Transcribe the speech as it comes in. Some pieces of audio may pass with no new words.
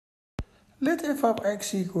Let f of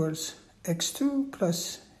x equals x2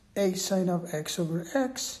 plus a sine of x over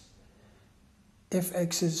x if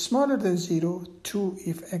x is smaller than 0, 2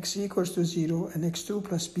 if x equals to 0, and x2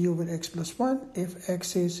 plus b over x plus 1 if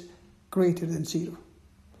x is greater than 0.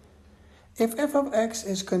 If f of x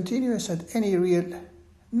is continuous at any real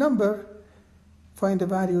number, find the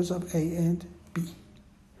values of a and b.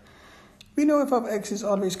 We know f of x is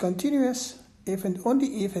always continuous if and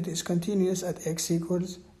only if it is continuous at x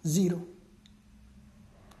equals 0.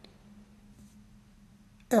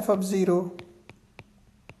 F of 0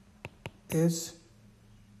 is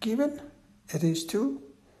given, it is 2.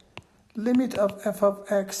 Limit of f of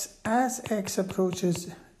x as x approaches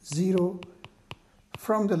 0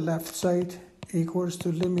 from the left side equals to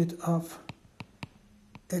limit of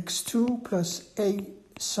x2 plus a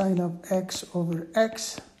sine of x over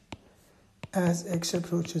x as x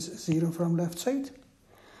approaches 0 from left side,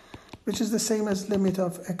 which is the same as limit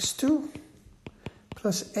of x2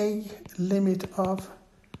 plus a limit of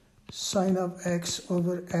sine of x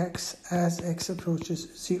over x as x approaches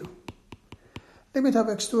 0. Limit of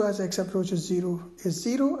x2 as x approaches 0 is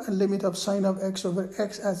 0, and limit of sine of x over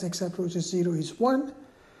x as x approaches 0 is 1.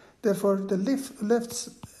 Therefore, the left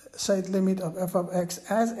side limit of f of x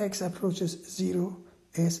as x approaches 0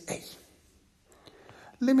 is a.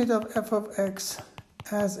 Limit of f of x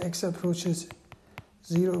as x approaches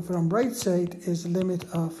 0 from right side is limit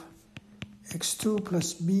of x2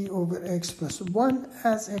 plus b over x plus 1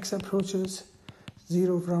 as x approaches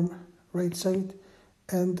 0 from right side,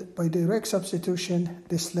 and by direct substitution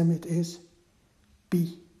this limit is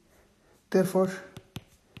b. Therefore,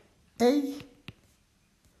 a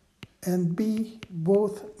and b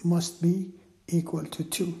both must be equal to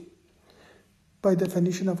 2. By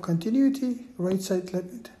definition of continuity, right side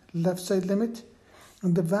limit, left side limit,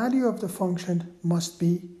 and the value of the function must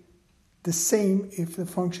be the same if the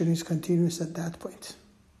function is continuous at that point.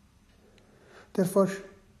 Therefore,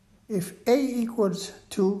 if a equals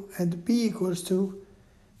 2 and b equals 2,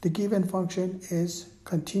 the given function is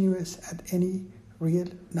continuous at any real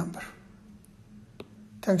number.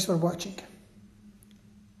 Thanks for watching.